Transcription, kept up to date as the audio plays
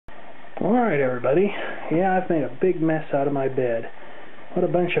Alright everybody, yeah, I've made a big mess out of my bed. What a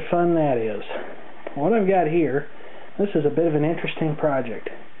bunch of fun that is. What I've got here, this is a bit of an interesting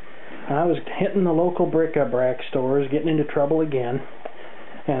project. I was hitting the local bric-a-brac stores, getting into trouble again,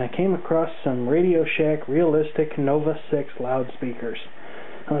 and I came across some Radio Shack Realistic Nova 6 loudspeakers.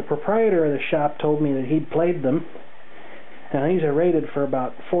 Now, the proprietor of the shop told me that he'd played them. Now, these are rated for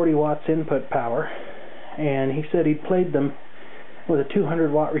about 40 watts input power, and he said he'd played them with a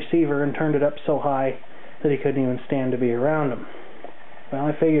 200 watt receiver and turned it up so high that he couldn't even stand to be around them. Well,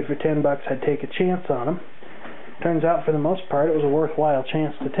 I figured for $10 I'd take a chance on them. Turns out for the most part it was a worthwhile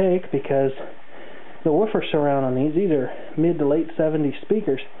chance to take because the woofer surround on these are mid to late 70s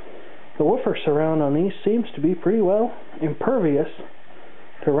speakers. The woofer surround on these seems to be pretty well impervious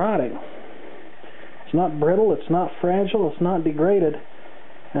to rotting. It's not brittle, it's not fragile, it's not degraded,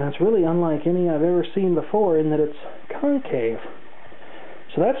 and it's really unlike any I've ever seen before in that it's concave.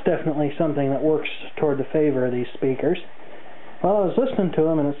 So that's definitely something that works toward the favor of these speakers. Well, I was listening to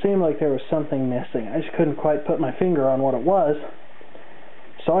them and it seemed like there was something missing. I just couldn't quite put my finger on what it was.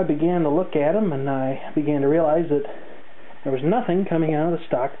 So I began to look at them and I began to realize that there was nothing coming out of the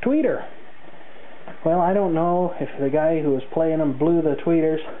stock tweeter. Well, I don't know if the guy who was playing them blew the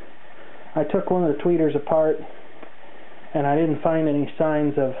tweeters. I took one of the tweeters apart and I didn't find any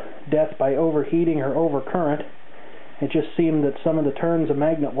signs of death by overheating or overcurrent. It just seemed that some of the turns of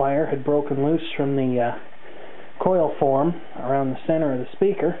magnet wire had broken loose from the coil form around the center of the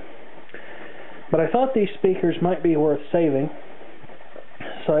speaker. But I thought these speakers might be worth saving,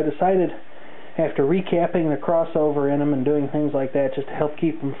 so I decided, after recapping the crossover in them and doing things like that just to help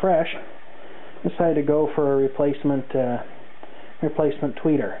keep them fresh, decided to go for a replacement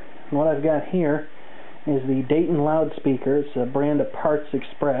tweeter. And what I've got here is the Dayton Loudspeaker. It's a brand of Parts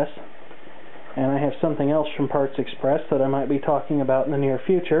Express. And I have something else from Parts Express that I might be talking about in the near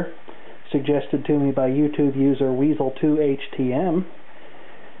future, suggested to me by YouTube user Weasel2HTM.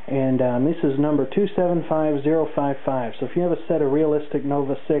 And this is number 275055. So if you have a set of realistic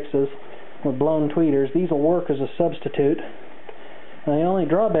Nova 6s with blown tweeters, these will work as a substitute. And the only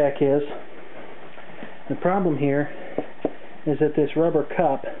drawback is, the problem here is that this rubber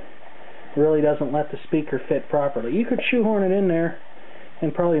cup really doesn't let the speaker fit properly. You could shoehorn it in there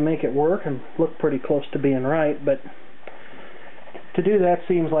and probably make it work and look pretty close to being right, but to do that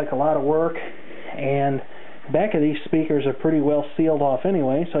seems like a lot of work, and the back of these speakers are pretty well sealed off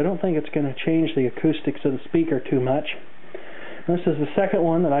anyway, so I don't think it's going to change the acoustics of the speaker too much. This is the second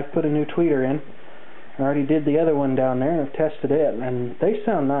one that I've put a new tweeter in. I already did the other one down there and I've tested it, and they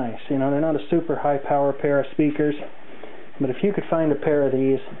sound nice. You know, they're not a super high power pair of speakers, but if you could find a pair of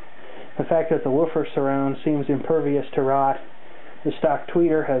these, the fact that the woofer surround seems impervious to rot, the stock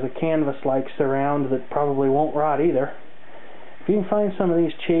tweeter has a canvas-like surround that probably won't rot either. If you can find some of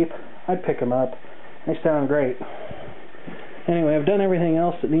these cheap, I'd pick them up. They sound great. Anyway, I've done everything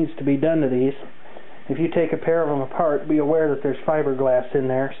else that needs to be done to these. If you take a pair of them apart, be aware that there's fiberglass in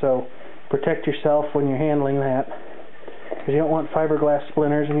there, so protect yourself when you're handling that, because you don't want fiberglass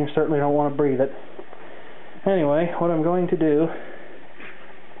splinters and you certainly don't want to breathe it. Anyway, what I'm going to do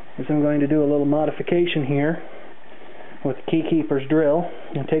is I'm going to do a little modification here with the Keykeeper's drill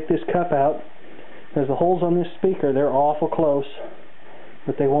and take this cup out. There's the holes on this speaker, they're awful close,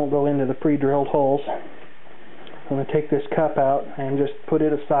 but they won't go into the pre-drilled holes. I'm going to take this cup out and just put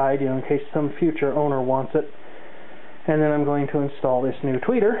it aside, you know, in case some future owner wants it. And then I'm going to install this new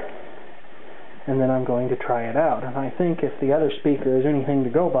tweeter, and then I'm going to try it out. And I think if the other speaker is anything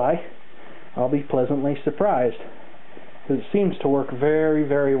to go by, I'll be pleasantly surprised, because it seems to work very,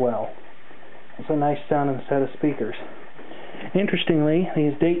 very well. It's a nice sounding set of speakers. Interestingly,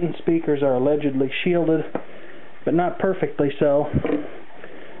 these Dayton speakers are allegedly shielded, but not perfectly so.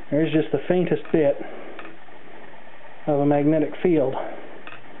 There's just the faintest bit of a magnetic field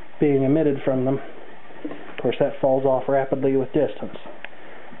being emitted from them. Of course, that falls off rapidly with distance.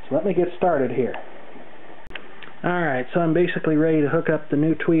 So let me get started here. Alright, so I'm basically ready to hook up the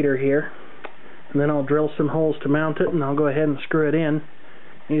new tweeter here, and then I'll drill some holes to mount it, and I'll go ahead and screw it in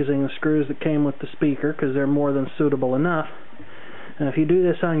using the screws that came with the speaker, because they're more than suitable enough. And if you do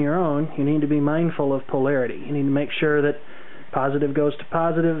this on your own, you need to be mindful of polarity. You need to make sure that positive goes to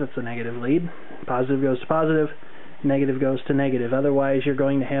positive, that's a negative lead. Positive goes to positive, negative goes to negative. Otherwise, you're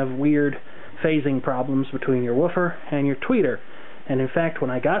going to have weird phasing problems between your woofer and your tweeter. And in fact,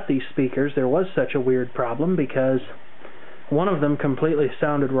 when I got these speakers, there was such a weird problem because one of them completely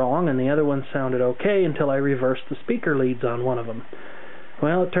sounded wrong and the other one sounded okay until I reversed the speaker leads on one of them.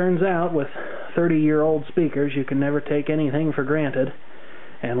 Well, it turns out with 30-year-old speakers, you can never take anything for granted.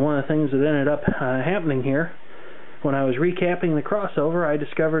 And one of the things that ended up happening here When I was recapping the crossover, I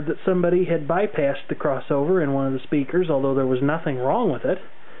discovered that somebody had bypassed the crossover in one of the speakers, although there was nothing wrong with it,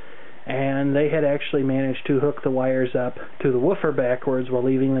 and they had actually managed to hook the wires up to the woofer backwards while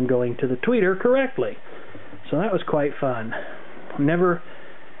leaving them going to the tweeter correctly. So that was quite fun. Never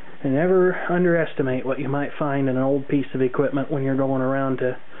underestimate what you might find in an old piece of equipment when you're going around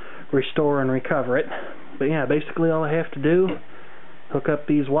to restore and recover it. But yeah, basically all I have to do, hook up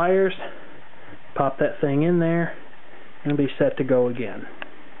these wires, pop that thing in there, and be set to go again.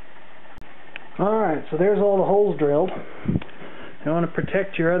 Alright, so there's all the holes drilled. You want to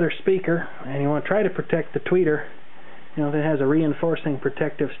protect your other speaker, and you want to try to protect the tweeter. You know, if it has a reinforcing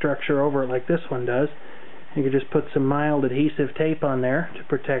protective structure over it like this one does, you could just put some mild adhesive tape on there to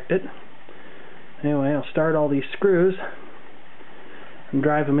protect it. Anyway, I'll start all these screws and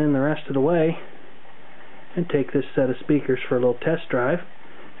drive them in the rest of the way, and take this set of speakers for a little test drive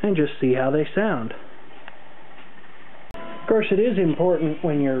and just see how they sound. Of course, it is important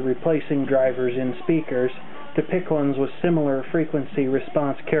when you're replacing drivers in speakers to pick ones with similar frequency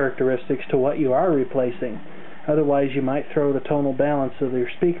response characteristics to what you are replacing. Otherwise, you might throw the tonal balance of your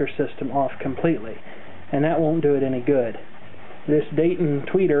speaker system off completely, and that won't do it any good. This Dayton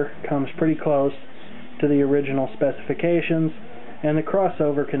tweeter comes pretty close to the original specifications, and the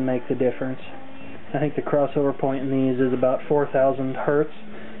crossover can make the difference. I think the crossover point in these is about 4,000 Hertz,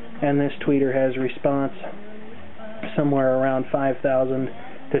 and this tweeter has response somewhere around 5,000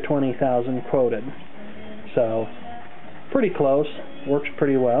 to 20,000 quoted. So, pretty close, works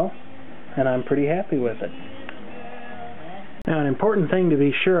pretty well, and I'm pretty happy with it. Now, an important thing to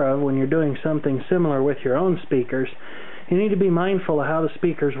be sure of when you're doing something similar with your own speakers, you need to be mindful of how the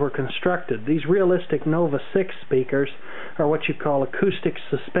speakers were constructed. These realistic Nova 6 speakers are what you call acoustic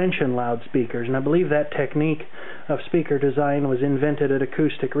suspension loudspeakers, and I believe that technique of speaker design was invented at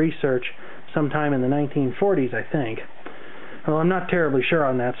Acoustic Research sometime in the 1940s, I think. Well, I'm not terribly sure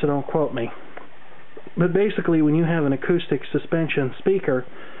on that, so don't quote me. But basically, when you have an acoustic suspension speaker,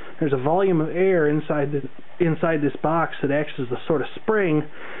 there's a volume of air inside this box that acts as the sort of spring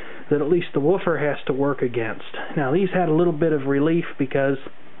that at least the woofer has to work against. Now, these had a little bit of relief because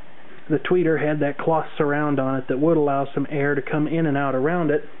the tweeter had that cloth surround on it that would allow some air to come in and out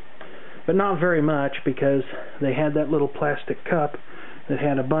around it, but not very much because they had that little plastic cup that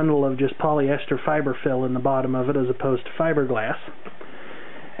had a bundle of just polyester fiber fill in the bottom of it as opposed to fiberglass.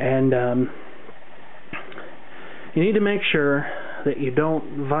 And you need to make sure that you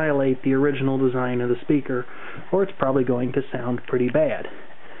don't violate the original design of the speaker, or it's probably going to sound pretty bad.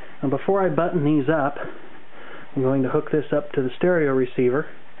 Now, before I button these up, I'm going to hook this up to the stereo receiver,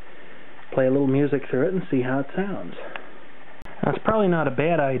 play a little music through it, and see how it sounds. Now, it's probably not a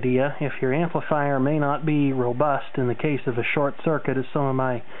bad idea if your amplifier may not be robust in the case of a short circuit, as some of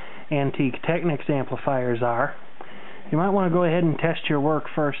my antique Technics amplifiers are. You might want to go ahead and test your work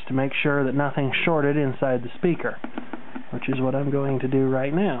first to make sure that nothing's shorted inside the speaker, which is what I'm going to do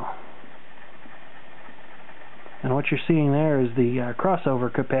right now. And what you're seeing there is the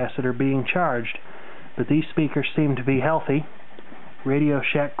crossover capacitor being charged, but these speakers seem to be healthy. Radio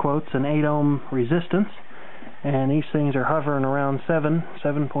Shack quotes an 8 ohm resistance, and these things are hovering around 7,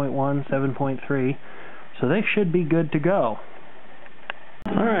 7.1, 7.3, so they should be good to go.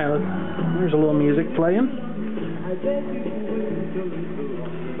 Alright, there's a little music playing.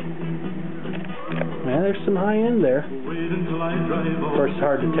 Yeah, there's some high end there. Of course, it's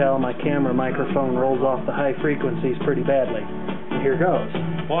hard to tell. My camera microphone rolls off the high frequencies pretty badly. And here goes.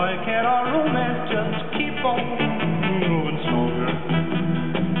 Why can't our romance just keep on moving smoother?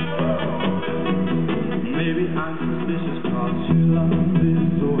 Maybe I'm suspicious cause your love is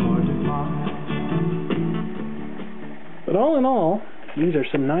so hard to find. But all in all, these are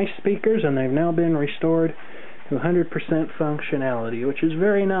some nice speakers, and they've now been restored to 100% functionality, which is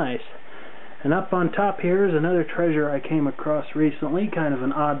very nice. And up on top here is another treasure I came across recently, kind of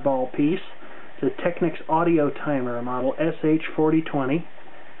an oddball piece. It's a Technics audio timer, a model SH-4020.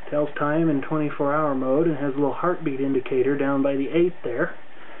 Tells time in 24-hour mode and has a little heartbeat indicator down by the 8 there.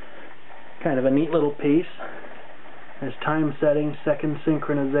 Kind of a neat little piece. Has time settings, second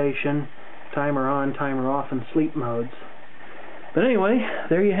synchronization, timer on, timer off, and sleep modes. But anyway,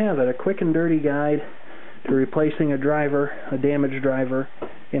 there you have it, a quick and dirty guide to replacing a driver, a damaged driver,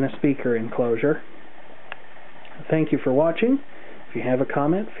 in a speaker enclosure. Thank you for watching. If you have a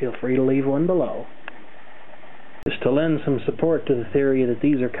comment, feel free to leave one below. Just to lend some support to the theory that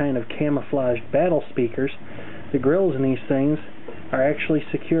these are kind of camouflaged battle speakers, the grills in these things are actually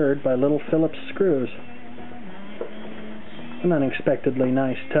secured by little Phillips screws. An unexpectedly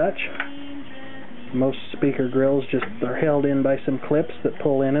nice touch. Most speaker grills just are held in by some clips that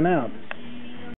pull in and out.